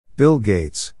Bill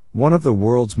Gates, one of the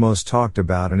world's most talked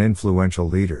about and influential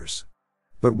leaders.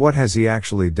 But what has he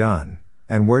actually done,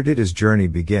 and where did his journey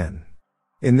begin?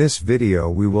 In this video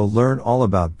we will learn all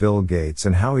about Bill Gates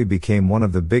and how he became one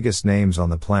of the biggest names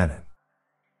on the planet.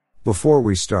 Before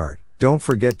we start, don't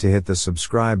forget to hit the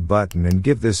subscribe button and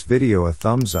give this video a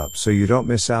thumbs up so you don't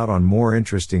miss out on more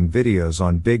interesting videos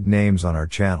on big names on our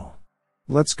channel.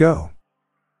 Let's go!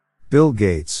 Bill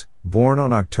Gates, born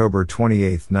on October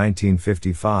 28,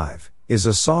 1955, is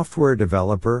a software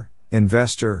developer,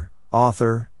 investor,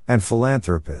 author, and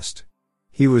philanthropist.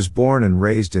 He was born and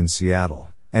raised in Seattle,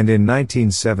 and in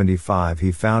 1975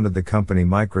 he founded the company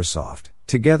Microsoft,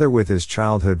 together with his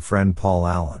childhood friend Paul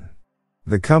Allen.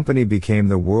 The company became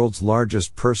the world's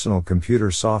largest personal computer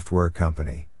software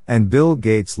company, and Bill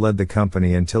Gates led the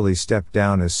company until he stepped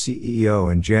down as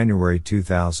CEO in January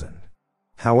 2000.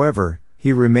 However,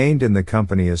 he remained in the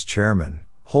company as chairman,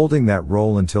 holding that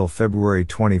role until February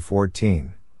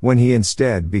 2014, when he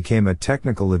instead became a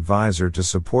technical advisor to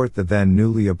support the then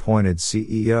newly appointed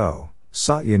CEO,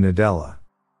 Satya Nadella.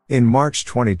 In March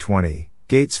 2020,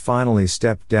 Gates finally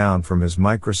stepped down from his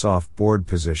Microsoft board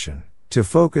position to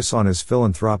focus on his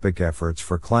philanthropic efforts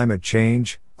for climate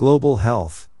change, global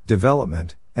health,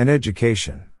 development, and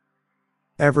education.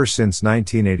 Ever since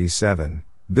 1987,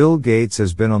 Bill Gates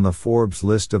has been on the Forbes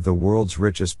list of the world's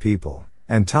richest people,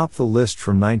 and topped the list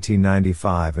from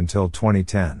 1995 until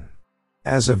 2010.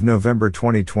 As of November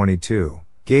 2022,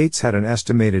 Gates had an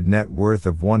estimated net worth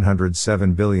of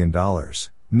 $107 billion,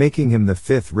 making him the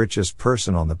fifth richest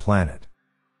person on the planet.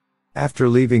 After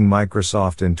leaving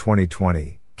Microsoft in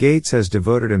 2020, Gates has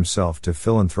devoted himself to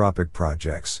philanthropic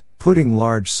projects, putting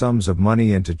large sums of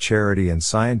money into charity and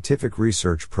scientific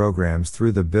research programs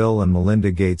through the Bill and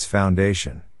Melinda Gates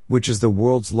Foundation, which is the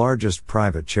world's largest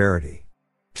private charity.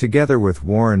 Together with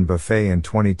Warren Buffett in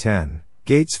 2010,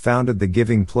 Gates founded the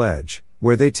Giving Pledge,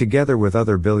 where they, together with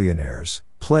other billionaires,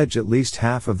 pledge at least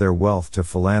half of their wealth to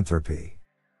philanthropy.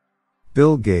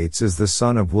 Bill Gates is the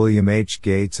son of William H.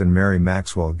 Gates and Mary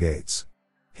Maxwell Gates.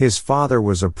 His father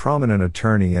was a prominent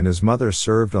attorney and his mother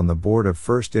served on the board of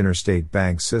First Interstate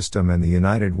Bank System and the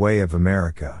United Way of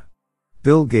America.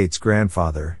 Bill Gates'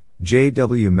 grandfather, J.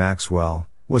 W. Maxwell,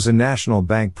 was a national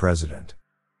bank president.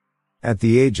 At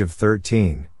the age of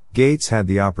 13, Gates had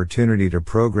the opportunity to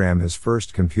program his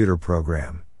first computer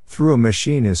program through a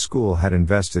machine his school had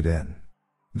invested in.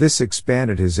 This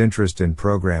expanded his interest in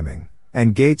programming,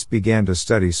 and Gates began to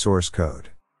study source code.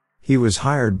 He was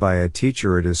hired by a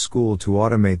teacher at his school to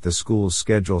automate the school's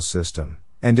schedule system,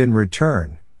 and in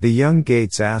return, the young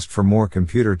Gates asked for more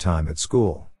computer time at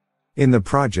school. In the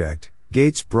project,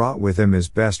 Gates brought with him his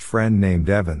best friend named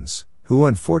Evans, who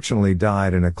unfortunately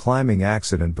died in a climbing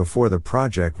accident before the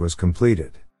project was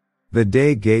completed. The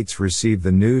day Gates received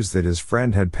the news that his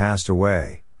friend had passed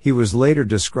away, he was later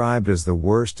described as the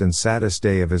worst and saddest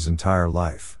day of his entire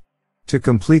life. To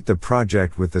complete the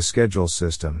project with the schedule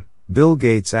system, Bill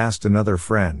Gates asked another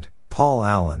friend, Paul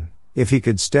Allen, if he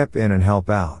could step in and help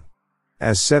out.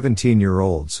 As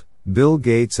 17-year-olds, Bill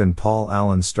Gates and Paul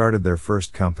Allen started their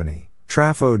first company,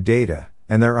 Trafo Data,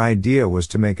 and their idea was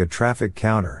to make a traffic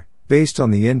counter, based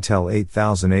on the Intel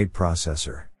 8008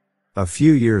 processor. A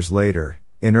few years later,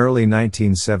 in early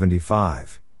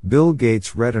 1975, Bill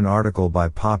Gates read an article by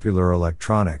Popular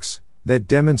Electronics that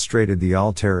demonstrated the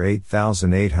Altair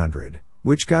 8800,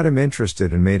 which got him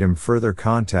interested and made him further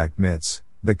contact MITS,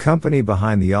 the company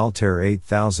behind the Altair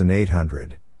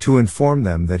 8800, to inform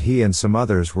them that he and some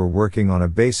others were working on a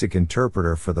basic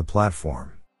interpreter for the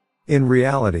platform. In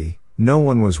reality, no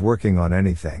one was working on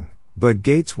anything, but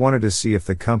Gates wanted to see if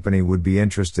the company would be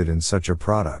interested in such a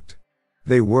product.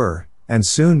 They were, and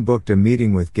soon booked a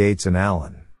meeting with Gates and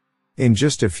Allen. In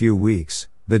just a few weeks,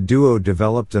 the duo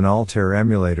developed an Altair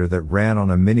emulator that ran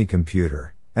on a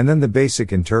mini-computer, and then the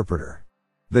basic interpreter.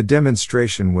 The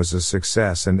demonstration was a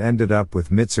success and ended up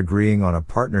with MITS agreeing on a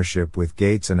partnership with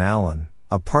Gates and Allen,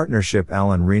 a partnership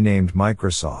Allen renamed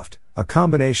Microsoft, a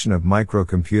combination of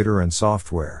microcomputer and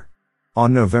software.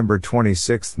 On November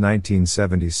 26,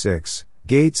 1976,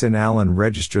 Gates and Allen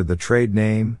registered the trade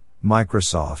name,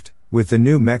 Microsoft, with the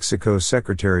New Mexico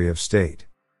Secretary of State.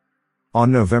 On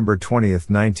November 20,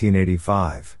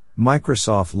 1985,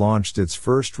 Microsoft launched its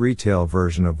first retail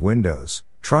version of Windows,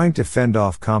 trying to fend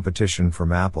off competition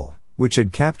from Apple, which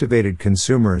had captivated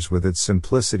consumers with its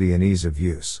simplicity and ease of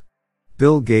use.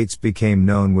 Bill Gates became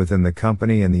known within the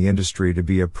company and the industry to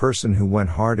be a person who went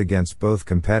hard against both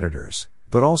competitors,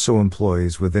 but also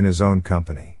employees within his own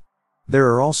company. There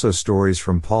are also stories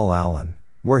from Paul Allen,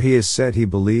 where he has said he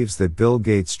believes that Bill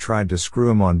Gates tried to screw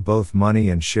him on both money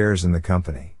and shares in the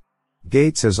company.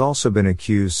 Gates has also been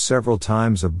accused several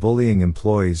times of bullying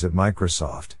employees at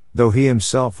Microsoft, though he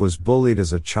himself was bullied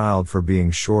as a child for being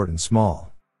short and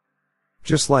small.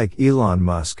 Just like Elon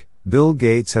Musk, Bill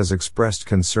Gates has expressed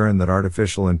concern that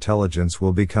artificial intelligence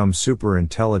will become super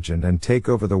intelligent and take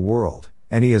over the world,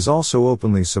 and he has also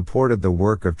openly supported the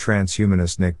work of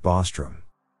transhumanist Nick Bostrom.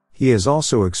 He has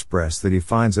also expressed that he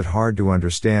finds it hard to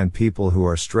understand people who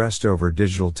are stressed over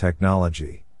digital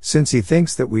technology, since he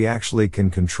thinks that we actually can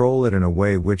control it in a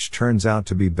way which turns out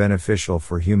to be beneficial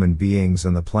for human beings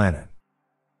and the planet.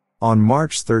 On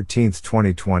March 13,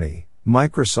 2020,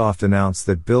 Microsoft announced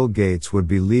that Bill Gates would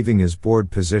be leaving his board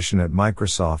position at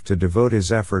Microsoft to devote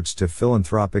his efforts to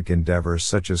philanthropic endeavors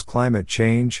such as climate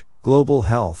change, global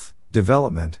health,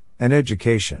 development, and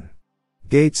education.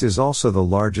 Gates is also the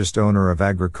largest owner of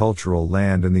agricultural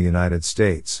land in the United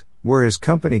States, where his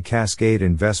company Cascade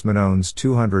Investment owns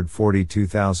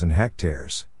 242,000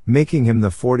 hectares, making him the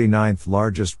 49th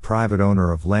largest private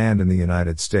owner of land in the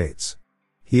United States.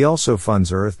 He also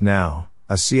funds Earth Now,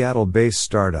 a Seattle-based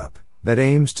startup that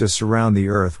aims to surround the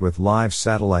Earth with live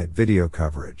satellite video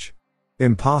coverage.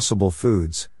 Impossible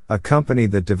Foods, a company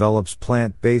that develops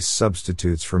plant-based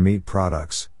substitutes for meat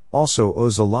products, also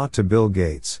owes a lot to Bill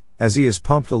Gates, as he has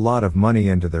pumped a lot of money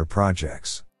into their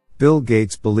projects. Bill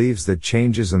Gates believes that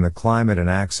changes in the climate and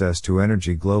access to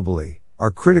energy globally are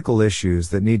critical issues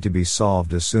that need to be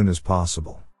solved as soon as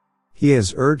possible. He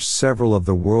has urged several of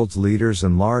the world's leaders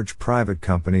and large private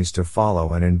companies to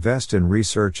follow and invest in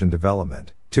research and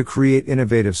development, to create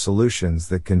innovative solutions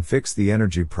that can fix the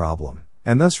energy problem,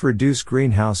 and thus reduce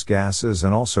greenhouse gases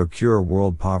and also cure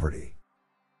world poverty.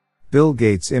 Bill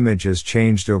Gates' image has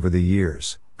changed over the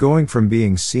years, going from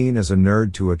being seen as a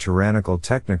nerd to a tyrannical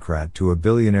technocrat to a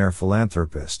billionaire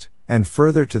philanthropist, and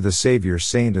further to the savior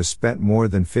saint who spent more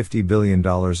than $50 billion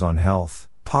on health,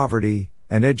 poverty,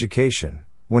 and education,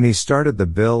 when he started the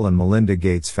Bill and Melinda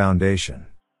Gates Foundation.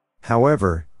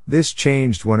 However, this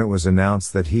changed when it was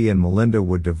announced that he and Melinda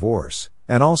would divorce,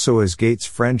 and also as Gates'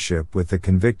 friendship with the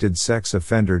convicted sex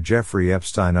offender Jeffrey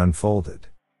Epstein unfolded.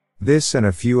 This and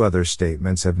a few other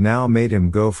statements have now made him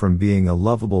go from being a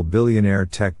lovable billionaire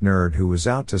tech nerd who was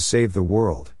out to save the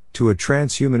world, to a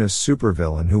transhumanist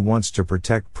supervillain who wants to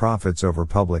protect profits over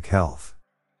public health.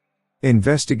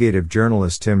 Investigative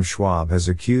journalist Tim Schwab has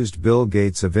accused Bill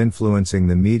Gates of influencing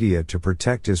the media to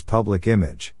protect his public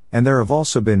image, and there have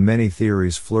also been many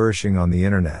theories flourishing on the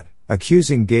internet,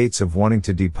 accusing Gates of wanting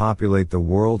to depopulate the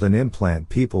world and implant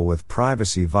people with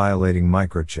privacy-violating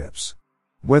microchips.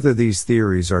 Whether these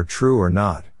theories are true or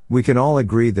not, we can all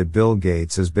agree that Bill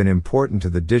Gates has been important to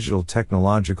the digital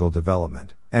technological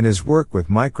development, and his work with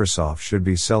Microsoft should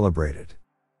be celebrated.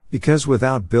 Because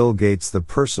without Bill Gates the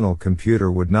personal computer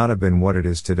would not have been what it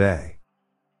is today.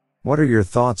 What are your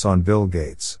thoughts on Bill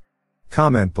Gates?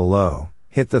 Comment below,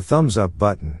 hit the thumbs up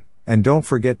button, and don't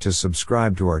forget to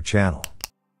subscribe to our channel.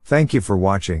 Thank you for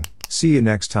watching, see you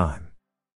next time.